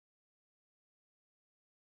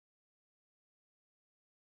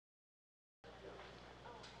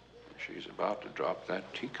She's about to drop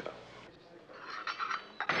that teacup.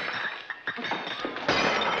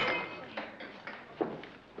 Oh,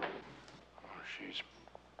 she's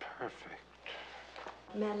perfect.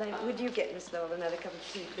 Madeline, would you get Miss Lowell another cup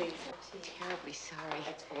of tea, please? I'm terribly sorry.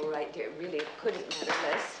 That's all right, dear. Really, it couldn't matter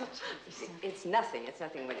less. It's nothing. It's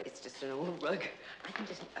nothing. It's just an old rug. I can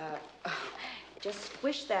just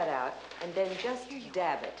squish that out and then just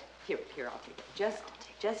dab it. Here, I'll take it.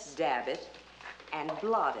 Just dab it and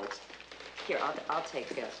blot it. Here, I'll take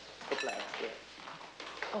the blood here.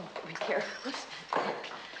 Oh, my care. I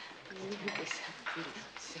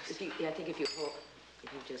think if you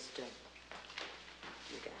just you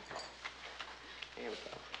got it. There we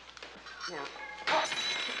go. Now.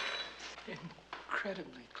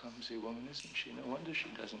 Incredibly clumsy woman, isn't she? No wonder she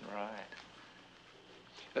doesn't ride.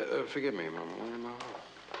 Forgive me, Mama. Where am I?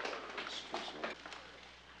 Excuse me.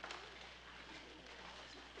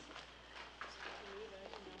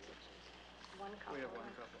 We have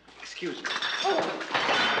one couple. Excuse me.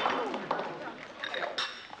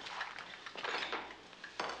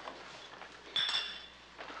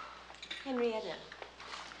 Henrietta,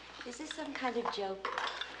 is this some kind of joke?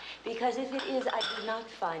 Because if it is, I do not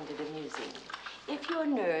find it amusing. If your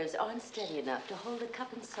nerves aren't steady enough to hold a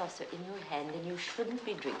cup and saucer in your hand, then you shouldn't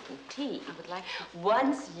be drinking tea. I would like to.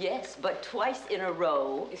 Once, yes, but twice in a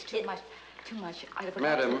row. It's too much. Too much.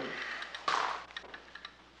 Madam.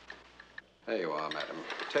 There you are, madam.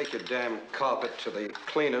 Take your damn carpet to the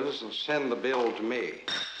cleaners and send the bill to me.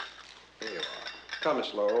 Here you are. Come,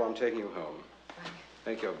 Miss Lowell, I'm taking you home.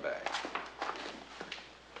 Take your bag.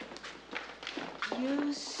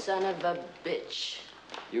 You son of a bitch.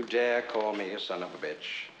 You dare call me a son of a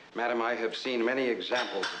bitch? Madam, I have seen many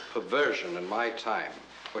examples of perversion in my time,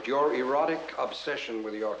 but your erotic obsession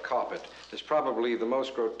with your carpet is probably the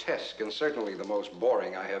most grotesque and certainly the most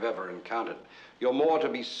boring I have ever encountered. You're more to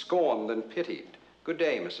be scorned than pitied. Good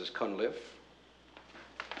day, Mrs. Cunliffe.